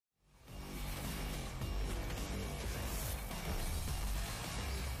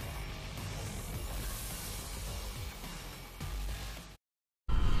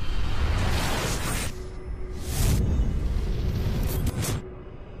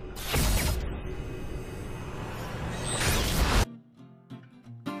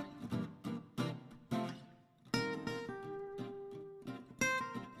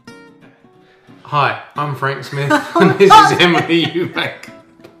Hi, I'm Frank Smith, and this is Emily Eubank.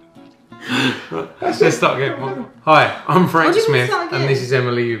 Let's just start again. Hi, I'm Frank Smith, and this is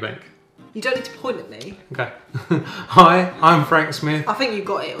Emily Eubank. You don't need to point at me. Okay. Hi, I'm Frank Smith. I think you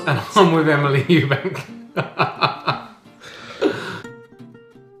got it. And I'm with Emily Eubank.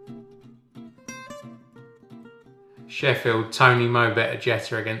 Sheffield, Tony Mo bet a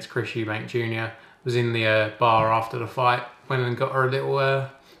Jetta against Chris Eubank Jr. Was in the bar after the fight. Went and got her a little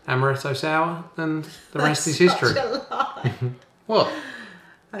amaretto sour, and the rest is history. Such a lie. What?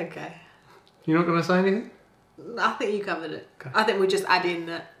 Okay. You're not going to say anything? I think you covered it. Okay. I think we just add in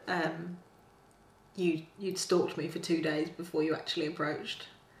that you'd stalked me for 2 days before you actually approached.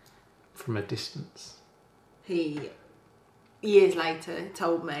 From a distance. He, years later,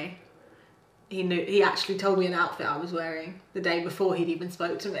 told me. He actually told me an outfit I was wearing the day before he'd even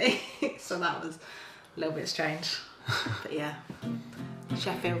spoke to me. So that was a little bit strange. But yeah,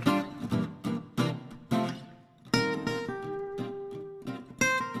 Sheffield.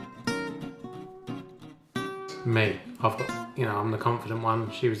 Me, I've got, I'm the confident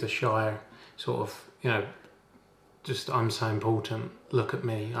one. She was the shy, sort of, just I'm so important. Look at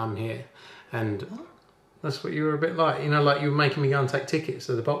me, I'm here. And that's what you were a bit like. Like you were making me go and take tickets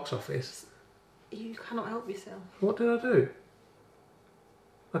to the box office. You cannot help yourself. What did I do?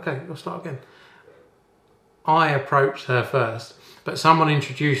 Okay, I'll start again. I approached her first, but someone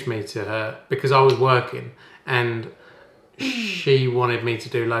introduced me to her because I was working, and she wanted me to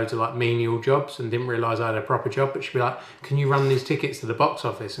do loads of like menial jobs and didn't realise I had a proper job. But she'd be like, "Can you run these tickets to the box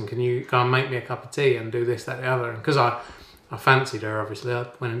office, and can you go and make me a cup of tea and do this, that, the other?" And because I fancied her, obviously, I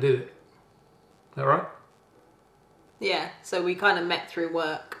went and did it. Is that right? Yeah, so we kind of met through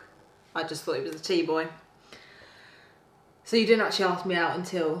work. I just thought he was a T-boy. So you didn't actually ask me out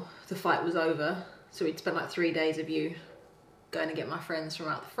until the fight was over. So we'd spent like 3 days of you going to get my friends from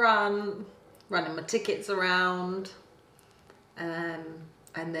out the front, running my tickets around. And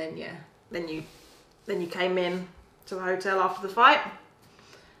then, yeah, then you came in to the hotel after the fight.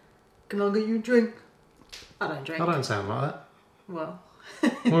 Can I get you a drink? I don't drink. I don't sound like that. Well.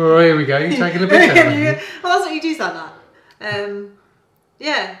 Well, here we go. You're taking a piss out of me. Well, that's what you do sound like.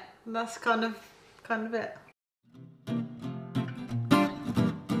 Yeah, that's kind of it.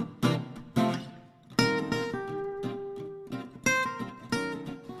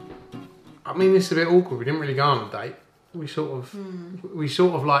 I mean, this is a bit awkward. We didn't really go on a date. We sort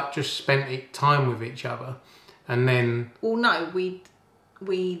of like just spent time with each other, and then. Well, no, we'd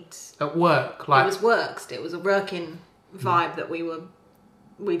at work, like it was work. Still, it was a working vibe that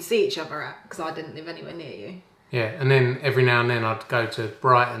we'd see each other at because I didn't live anywhere near you. Yeah, and then every now and then I'd go to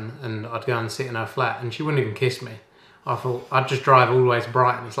Brighton and I'd go and sit in her flat, and she wouldn't even kiss me. I thought I'd just drive all the way to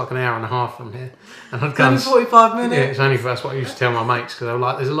Brighton. It's like an hour and a half from here, and I'd go and 45 minutes. Yeah, it's only that's what I used to tell my mates because they were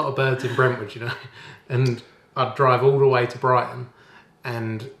like, "There's a lot of birds in Brentwood, and I'd drive all the way to Brighton,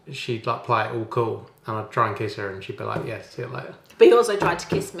 and she'd like play it all cool, and I'd try and kiss her, and she'd be like, "Yeah, see you later." But he also tried to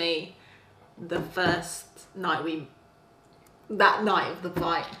kiss me the first night that night of the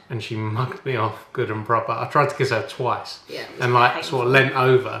fight. And she mugged me off good and proper. I tried to kiss her twice. Yeah. And like painful. Sort of leant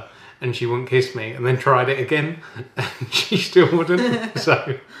over and she wouldn't kiss me, and then tried it again and she still wouldn't.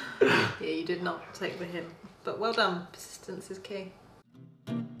 So yeah, you did not take the hint. But well done. Persistence is key.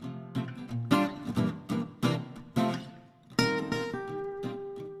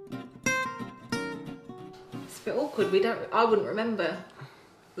 It's a bit awkward. I wouldn't remember.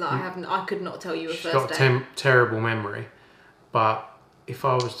 Like I could not tell you a She's first got date. Terrible memory. But if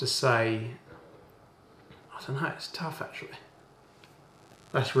I was to say, I don't know, it's tough actually.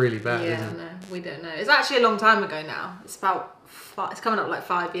 That's really bad, yeah, isn't it? No, we don't know. It's actually a long time ago now. It's about it's coming up like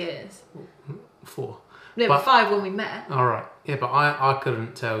 5 years. 4. No, but 5 when we met. All right. Yeah, but I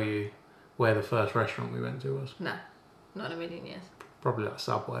couldn't tell you where the first restaurant we went to was. No, not in a million years. Probably like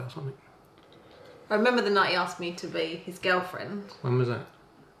Subway or something. I remember the night he asked me to be his girlfriend. When was that?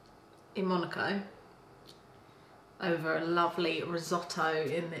 In Monaco. Over a lovely risotto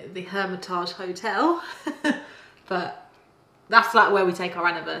in the Hermitage Hotel. But that's like where we take our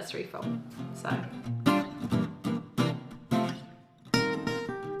anniversary from. So.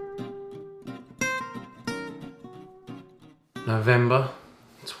 November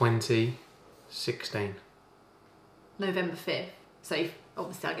 2016. November 5th. So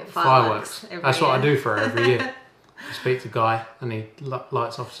obviously I get fireworks. That's what I do for her every year. I speak to Guy and he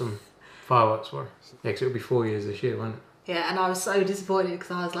lights off some fireworks for her. Yeah, because it'll be 4 years this year, won't it? Yeah, and I was so disappointed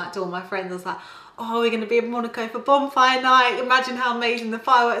because I was like to all my friends, I was like, "Oh, we're going to be in Monaco for bonfire night. Imagine how amazing the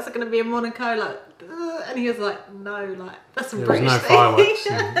fireworks are going to be in Monaco." Like, and he was like, "No, like that's some British There's no thing." fireworks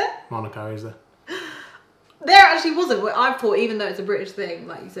in Monaco, is there? There actually wasn't. I thought, even though it's a British thing,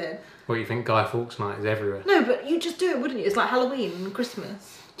 like you said. What, you think Guy Fawkes Night is everywhere? No, but you just do it, wouldn't you? It's like Halloween and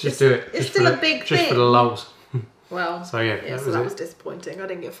Christmas. Just do it. It's still a big thing. Just for the lulls. Well, so yeah, that was disappointing. I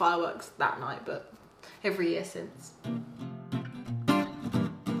didn't get fireworks that night, but every year since.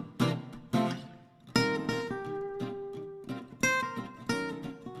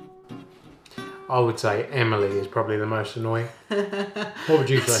 I would say Emily is probably the most annoying. What would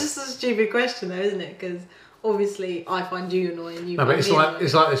you say? It's just a stupid question, though, isn't it? Because obviously I find you annoying. No, but it's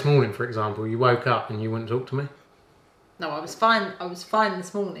like this morning, for example. You woke up and you wouldn't talk to me. No, I was fine. I was fine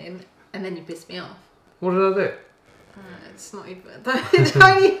this morning, and then you pissed me off. What did I do? It's not even.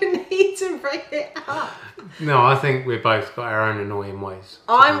 Don't even need to bring it up. No, I think we've both got our own annoying ways.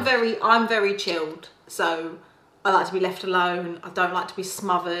 I'm very chilled. So I like to be left alone. I don't like to be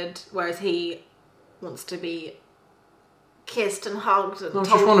smothered. Whereas he wants to be kissed and hugged and I told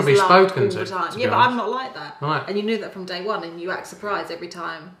just want to be spoken to. all the time. To Yeah, but honest. I'm not like that. Right. And you knew that from day one, and you act surprised every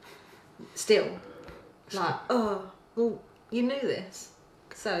time. Still, like, oh, well, you knew this.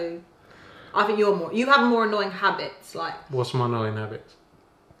 So I think you have more annoying habits. Like, what's my annoying habits?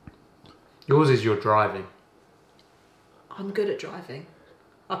 Yours is your driving. I'm good at driving.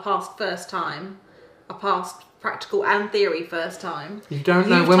 I passed first time. I passed practical and theory first time. You don't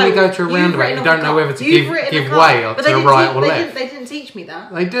know when we go to a roundabout. You don't know whether to give way or to the right or left. They didn't teach me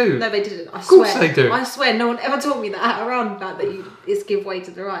that. They do. No, they didn't. I swear. Of course they do. I swear, no one ever taught me that at a roundabout that it's give way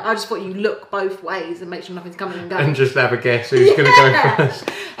to the right. I just thought you look both ways and make sure nothing's coming and going. And just have a guess who's going to go first.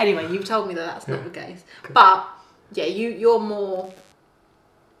 Anyway, you've told me that that's not the case. But yeah, you're more.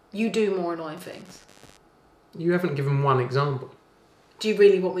 You do more annoying things. You haven't given one example. Do you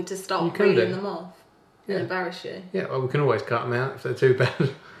really want me to start reading them off? Yeah. And embarrass you? Yeah, well, we can always cut them out if they're too bad.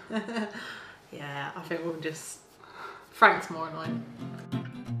 Yeah, I think we'll just... Frank's more annoying.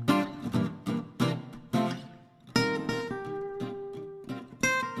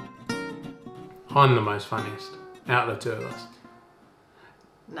 I'm the most funniest out of the two of us.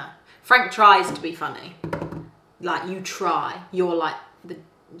 No. Frank tries to be funny. Like, you try. You're like the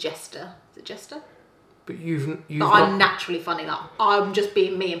jester. Is it jester? But you've but I'm naturally funny. Like, I'm just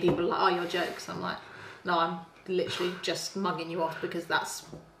being me and people are like, oh, your jokes. I'm like, no, I'm literally just mugging you off because that's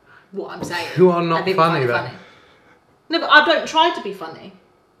what I'm saying. You are not funny, though. No, but I don't try to be funny.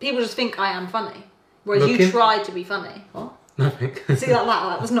 People just think I am funny. Whereas you try to be funny. What? Nothing. See, like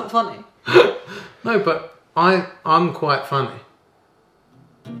that was not funny. No, but I'm quite funny.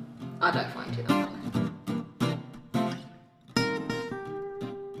 I don't find you that funny.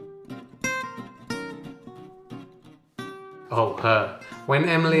 Oh, her. When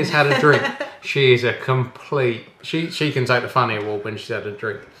Emily has had a drink, she is a complete... She can take the funny award when she's had a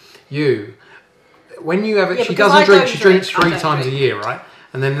drink. You, when you have it, she doesn't drink. She drinks 3 times a year, right?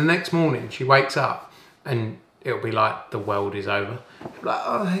 And then the next morning she wakes up and it'll be like the world is over. She'll be like,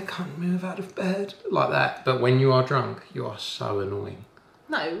 oh, I can't move out of bed. Like that. But when you are drunk, you are so annoying.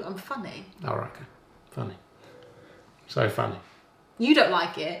 No, I'm funny. Oh, right, okay. Funny. So funny. You don't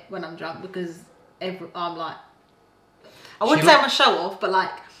like it when I'm drunk because I'm like... I wouldn't say I'm a show off, but like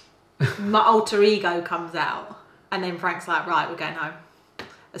my alter ego comes out, and then Frank's like, "Right, we're going home."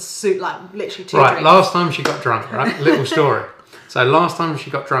 Like literally 2 Right, drinks. last time she got drunk, right? Little story. So last time she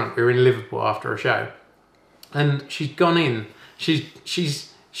got drunk, we were in Liverpool after a show, and she's gone in. She's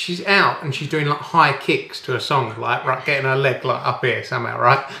out and she's doing like high kicks to a song, like right, getting her leg like up here somehow,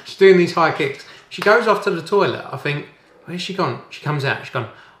 right? She's doing these high kicks. She goes off to the toilet. I think, where's she gone? She comes out. She's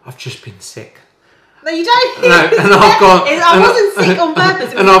gone, I've just been sick. No, you don't. No, and I've gone. I wasn't sick on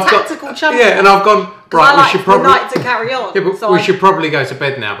purpose. It was a tactical chump. Yeah, and I've gone. Right, we should probably the night to carry on. Yeah, but so we should probably go to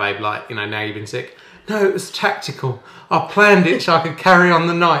bed now, babe. Like, you know, now you've been sick. No, it was tactical. I planned it so I could carry on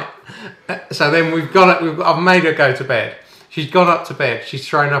the night. So then I've made her go to bed. She's gone up to bed. She's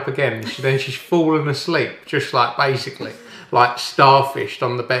thrown up again. Then she's fallen asleep, just like basically like starfished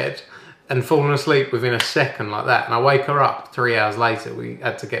on the bed, and fallen asleep within a second like that. And I wake her up 3 hours later. We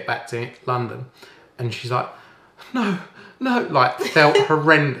had to get back to London. And she's like, no, like felt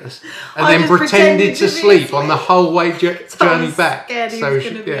horrendous, and then pretended to sleep on the whole way journey back. So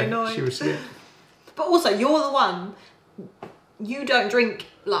she was scared. But also, you're the one. You don't drink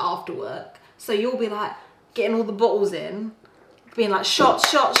like after work, so you'll be like getting all the bottles in, being like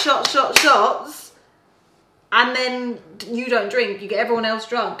shots, and then you don't drink. You get everyone else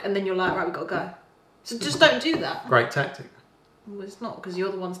drunk, and then you're like, right, we gotta go. So just don't do that. Great tactic. Well, it's not because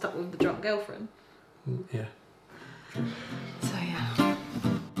you're the one stuck with the drunk girlfriend. Yeah. So yeah.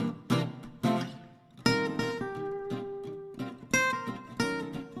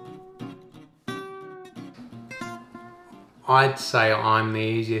 I'd say I'm the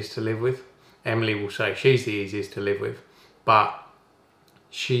easiest to live with Emily will say she's the easiest to live with, but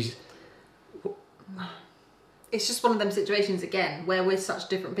she's... It's just one of them situations again where we're such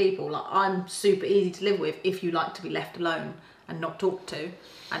different people. Like, I'm super easy to live with if you like to be left alone and not talked to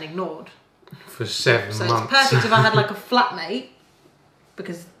and ignored. For 7 months. So it's perfect if I had like a flatmate,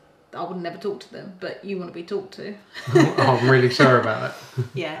 because I would never talk to them, but you want to be talked to. Oh, I'm really sorry about that.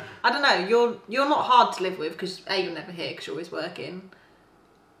 Yeah. I don't know. You're not hard to live with because A, you're never here because you're always working.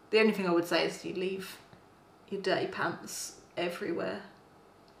 The only thing I would say is you leave your dirty pants everywhere.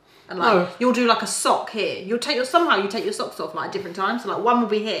 And like you'll do like a sock here. You take your socks off like at different times. So like one will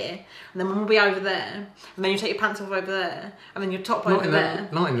be here, and then one will be over there, and then you take your pants off over there, and then your top over there.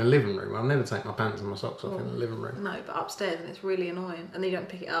 Not in the living room. I'll never take my pants and my socks off in the living room. No, but upstairs, and it's really annoying, and then you don't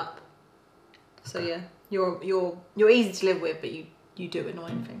pick it up. So yeah, you're easy to live with, but you do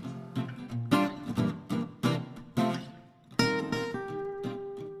annoying things.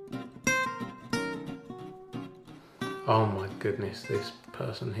 Oh my goodness, this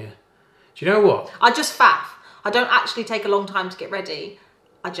person here. Do you know what? I just faff. I don't actually take a long time to get ready.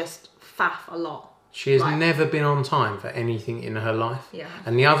 I just faff a lot. She has never been on time for anything in her life. Yeah.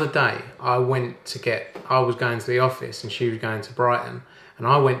 And the other day, I was going to the office and she was going to Brighton. And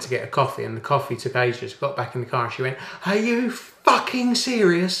I went to get a coffee and the coffee took ages. Got back in the car and she went, "Are you fucking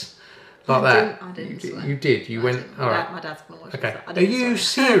serious?" Like that. I didn't. You did. You went, all right. My dad's going to watch Okay. this. Are you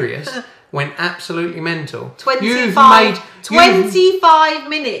serious? Went absolutely mental. 25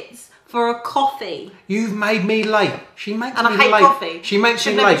 minutes for a coffee. You've made me late. She makes and me I hate late. Coffee. She makes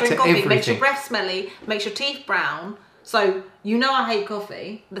me never late drink to coffee. everything. Makes your breath smelly, makes your teeth brown. So you know I hate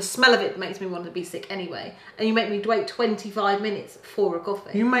coffee. The smell of it makes me want to be sick anyway. And you make me wait 25 minutes for a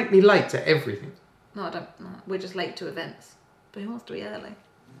coffee. You make me late to everything. No, I don't. No, we're just late to events. But who wants to be early?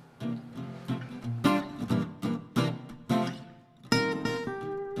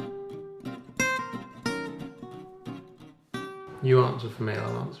 You answer for me,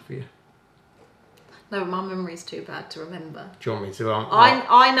 I'll answer for you. No, but my memory's too bad to remember. Do you want me to answer?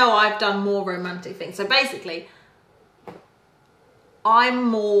 I know I've done more romantic things. So basically, I'm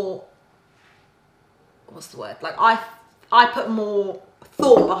more... What's the word? Like, I put more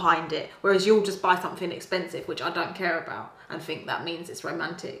thought behind it, whereas you'll just buy something expensive, which I don't care about, and think that means it's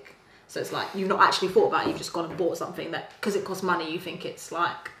romantic. So it's like, you've not actually thought about it, you've just gone and bought something that, because it costs money, you think it's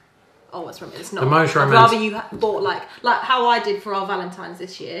like... Oh, it's romantic. It's not. The most I'd romantic... rather you bought like how I did for our Valentine's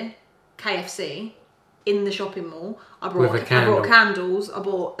this year, KFC, in the shopping mall. I brought candles. I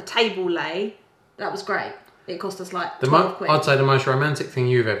bought a table lay. That was great. It cost us like 12 quid. I'd say the most romantic thing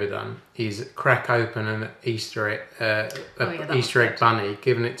you've ever done is crack open an Easter egg bunny,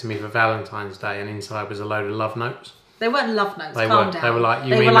 giving it to me for Valentine's Day, and inside was a load of love notes. They weren't love notes. They Calm were. down. They were like,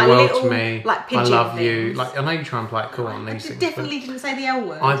 "You they mean were like the world little, to me. Like I love things. you." Like, I know you try and play it cool on these things. Definitely didn't say the L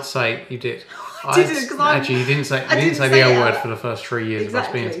word. I'd say you did. Actually, you didn't say the L word for the first 3 years of us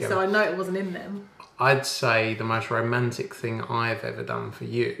being together. So I know it wasn't in them. I'd say the most romantic thing I've ever done for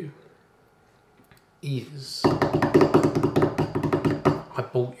you is I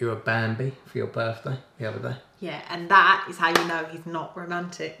bought you a Bambi for your birthday the other day. Yeah, and that is how you know he's not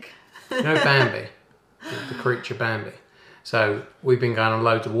romantic. You know Bambi? The creature Bambi. So we've been going on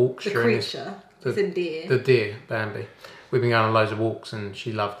loads of walks during this. It's a deer. The deer, Bambi. We've been going on loads of walks and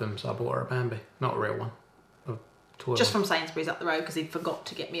she loved them, so I bought her a Bambi. Not a real one. A toy Just one. from Sainsbury's up the road because he forgot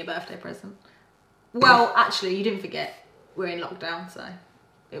to get me a birthday present. Well, actually, you didn't forget. We're in lockdown, so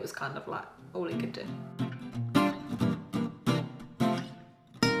it was kind of like all he could do.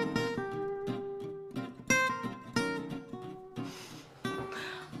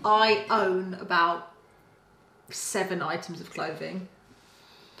 I own about 7 items of clothing.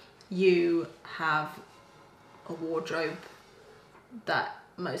 You have a wardrobe that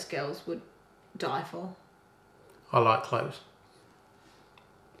most girls would die for. I like clothes.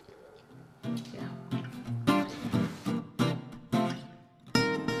 Yeah.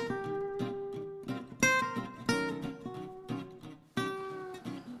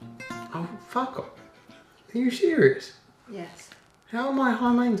 Oh, fuck off. Are you serious? Yes. How am I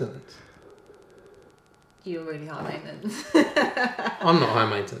high maintenance? You're really high maintenance. I'm not high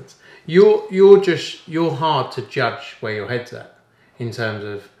maintenance. You're hard to judge where your head's at in terms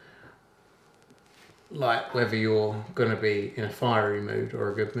of like whether you're going to be in a fiery mood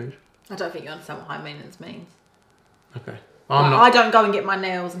or a good mood. I don't think you understand what high maintenance means. Okay. I don't go and get my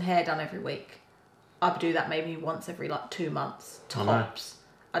nails and hair done every week. I do that maybe once every like 2 months tops.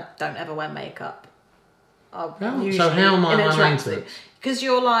 I don't ever wear makeup. So how am I high maintenance? Because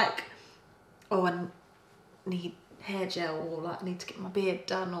you're like, oh, I need hair gel, or like I need to get my beard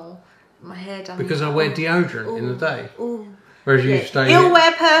done or my hair done. Because I wear deodorant in the day. Oh, Whereas you stay He'll here.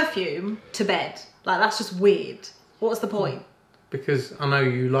 wear perfume to bed. Like, that's just weird. What's the point? Because I know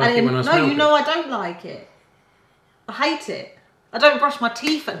you like it when I smell No, you good. know I don't like it. I hate it. I don't brush my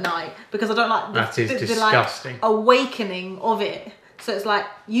teeth at night because I don't like That is the disgusting. like, awakening of it. So it's like,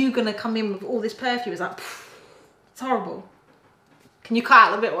 you going to come in with all this perfume. It's like, it's horrible. Can you cut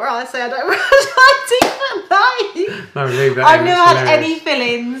out the bit where I say I don't brush my teeth at night? No, leave that I've in, never it's had hilarious. any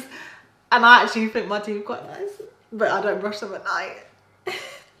fillings, and I actually think my teeth are quite nice, but I don't brush them at night.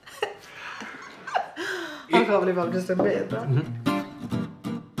 I can't believe I'm just admitting that.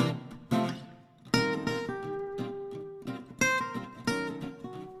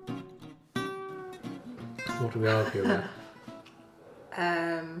 What do we argue about?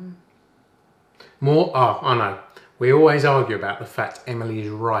 More. I know. We always argue about the fact Emily is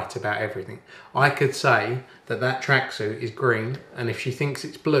right about everything. I could say that tracksuit is green, and if she thinks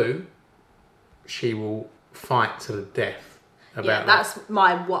it's blue, she will fight to the death about Yeah, that. that's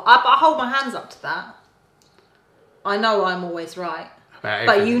my what. I hold my hands up to that. I know I'm always right, About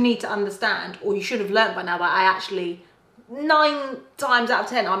but everything. you need to understand, or you should have learnt by now, that I actually 9 times out of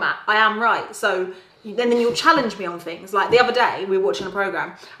 10 I am right. So then you'll challenge me on things. Like the other day, we were watching a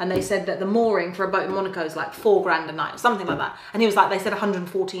program, and they said that the mooring for a boat in Monaco is like $4,000 a night, something like that. And he was like, they said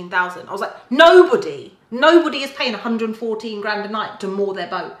 114,000. I was like, nobody is paying 114 grand a night to moor their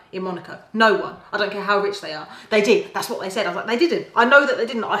boat in Monaco. No one. I don't care how rich they are. They did. That's what they said. I was like, they didn't. I know that they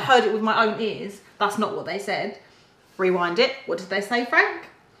didn't. I heard it with my own ears. That's not what they said. Rewind it. What did they say, Frank?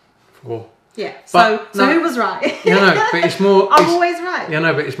 Or, Yeah. But, So no, who was right? yeah, no, but it's more. I'm it's- always right. Yeah,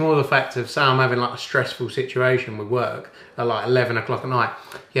 no, but it's more the fact of, say I'm having like a stressful situation with work at like 11 o'clock at night.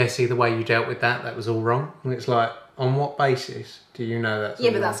 Yeah, see the way you dealt with that was all wrong. And it's like, on what basis do you know that's Yeah,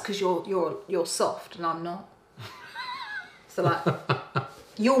 all but wrong? that's because you're soft and I'm not. So like,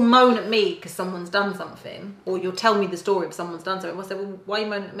 you'll moan at me because someone's done something, or you'll tell me the story if someone's done something. I'll say, well, why are you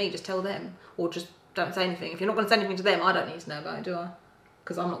moaning at me? Just tell them, or just don't say anything. If you're not going to say anything to them, I don't need to know about it, do I?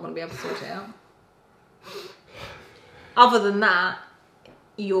 Because I'm not going to be able to sort it out. Other than that,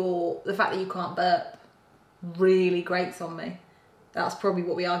 the fact that you can't burp really grates on me. That's probably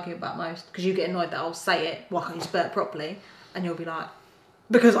what we argue about most, because you get annoyed that I'll say it, why can't you just burp properly? And you'll be like,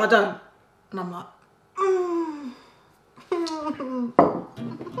 because I don't. And I'm like,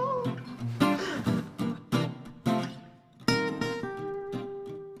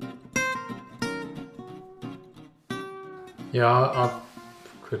 Yeah, I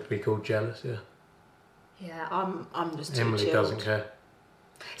could be called jealous, yeah. yeah, I'm just too Emily chilled. doesn't care.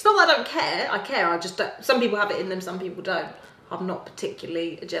 It's not that I don't care. I care. I just don't. Some people have it in them. Some people don't. I'm not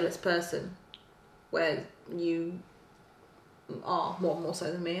particularly a jealous person, where you are more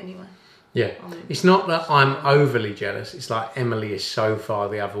so than me anyway. Yeah, it's not that I'm overly jealous. It's like Emily is so far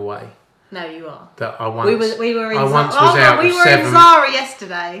the other way No, you are. that I once We were in I Zara. once was out we with were 7. in Zara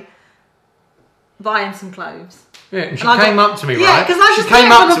yesterday, buying some clothes. Yeah, and she And I came got- up to me, yeah, right? 'cause I She just came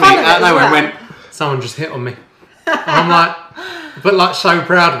made up fun to of me it out of as nowhere and well. went, someone just hit on me. And I'm like, but like so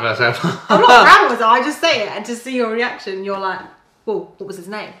proud of herself. I'm not proud of it. I just say it and to see your reaction. You're like, well, what was his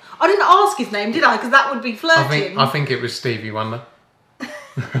name? I didn't ask his name, did I? Because that would be flirting. I think it was Stevie Wonder.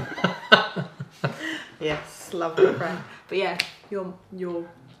 Yes, lovely friend. But yeah, you're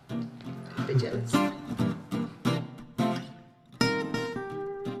a bit jealous.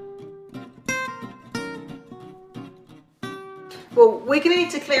 Well, we're going to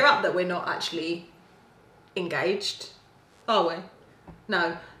need to clear up that we're not actually engaged, are we?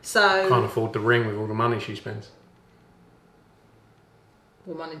 No. So, Can't afford the ring with all the money she spends.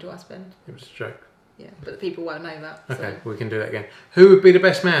 what money do I spend? It was a joke. Yeah, but the people won't know that. so. Okay, we can do that again. Who would be the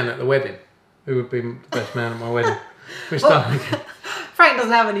best man at the wedding? Who would be the best man at my wedding? We start again. Frank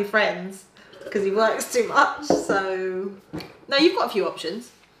doesn't have any friends because he works too much. So, no, you've got a few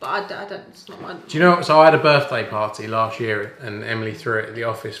options, but I don't. It's not mine. Do you know what? So I had a birthday party last year and Emily threw it at the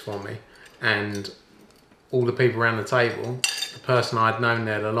office for me. And all the people around the table, the person I'd known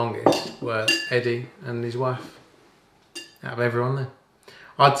there the longest were Eddie and his wife. Out of everyone there.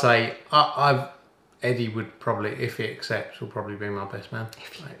 I'd say Eddie would probably, if he accepts, will probably be my best man.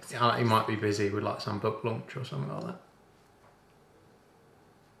 He might be busy with like some book launch or something like that.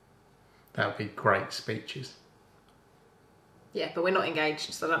 That would be great speeches. Yeah, but we're not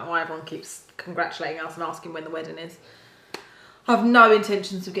engaged, so I don't know why everyone keeps congratulating us and asking when the wedding is. I have no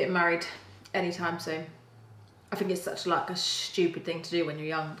intentions of getting married anytime soon. I think it's such like a stupid thing to do when you're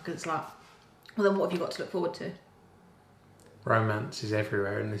young, because it's like, well then what have you got to look forward to? Yeah, Romance is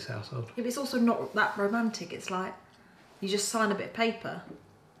everywhere in this household. but it's also not that romantic. It's like you just sign a bit of paper.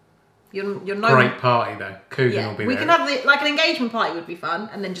 You're no Great party though. Coogan will be we there. can have like an engagement party would be fun,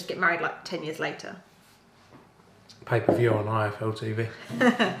 and then just get married like 10 years later. Pay-per-view on IFL TV.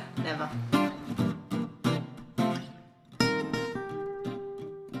 Never.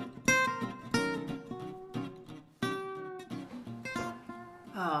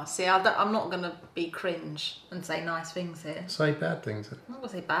 Oh, see, I'm not going to be cringe and say nice things here. Say bad things. I'm not going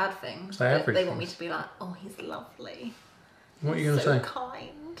to say bad things. Say everything. They want me to be like, oh, he's lovely. What are you going to say? So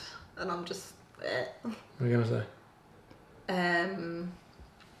kind. And I'm just... What are you going to say?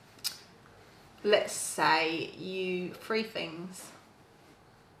 Let's say you... 3 things.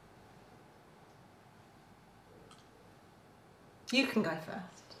 You can go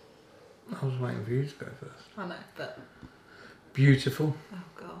first. I was waiting for you to go first. I know, but... Beautiful. Oh,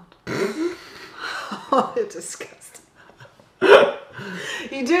 God. Oh, you're disgusting.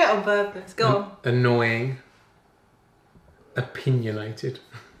 You do it on purpose. Go on. Annoying. Opinionated.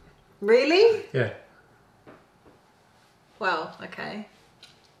 Really? Yeah. Well, okay.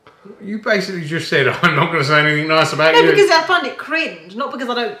 You basically just said, I'm not going to say anything nice about you. No, because I find it cringe, not because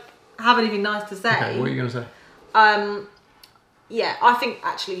I don't have anything nice to say. Okay, what are you going to say? Yeah, I think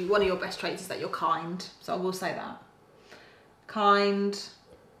actually one of your best traits is that you're kind. So I will say that. Kind.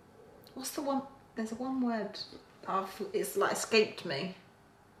 What's the one? There's a one word. It's like escaped me.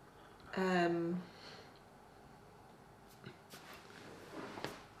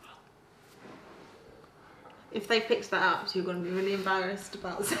 If they picked that up, you're going to be really embarrassed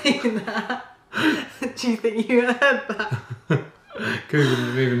about saying that. Do you think you heard that? Google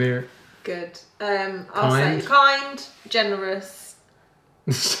didn't even hear it. Good. I'll say kind, generous.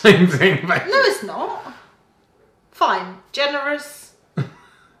 Same thing, mate. No, it's not. Fine. Generous. You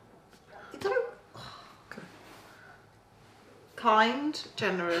don't... Okay. Kind,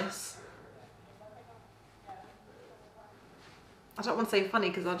 generous. I don't want to say funny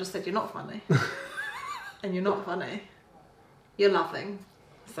because I just said you're not funny. And you're not funny. You're loving.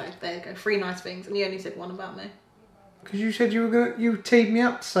 So there you go. 3 nice things, and you only said 1 about me. Because you said you were going to... You teed me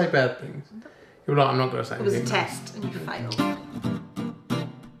up to say bad things. You were like, I'm not going to say anything. It was a test, and you failed.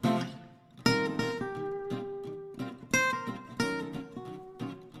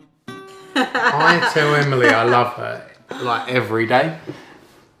 I tell Emily I love her, like, every day.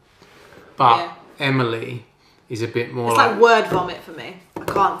 But yeah. Emily is a bit more it's like word vomit for me. I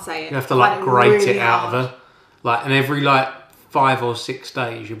can't say it. You have to, like, grate it out of her. Like, and every, like, 5 or 6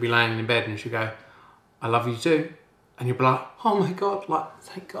 days, you'll be laying in bed and she'll go, I love you too. And you'll be like, oh my God, like,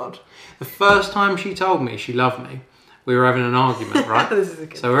 thank God. The first time she told me she loved me, we were having an argument, right?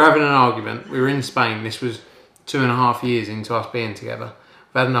 So we were having an argument. We were in Spain. This was 2.5 years into us being together.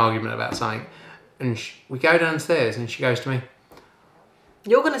 We had an argument about something. And we go downstairs and she goes to me,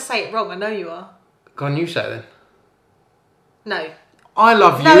 you're going to say it wrong. I know you are. Go on, you say it then. No. I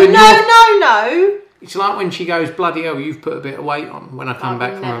love you. No. It's like when she goes, bloody hell, you've put a bit of weight on when I come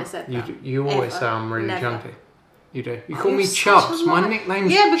back from never said that. You always say I'm really Never. chunky. You do. You call me Chubs. My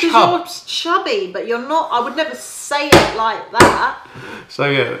nickname's Chubs. Yeah, because you're chubby, but you're not. I would never say it like that. So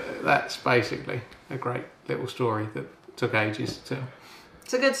yeah, that's basically a great little story that took ages to tell.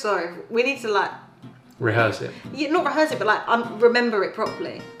 It's a good story. We need to, like... rehearse it. Yeah, not rehearse it, but, like, remember it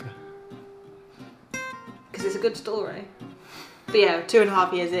properly. Because it's a good story. But yeah,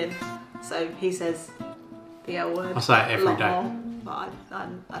 2.5 years in. So he says the L word. I say it every day. More, but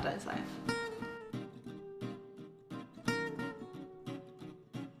I don't say it.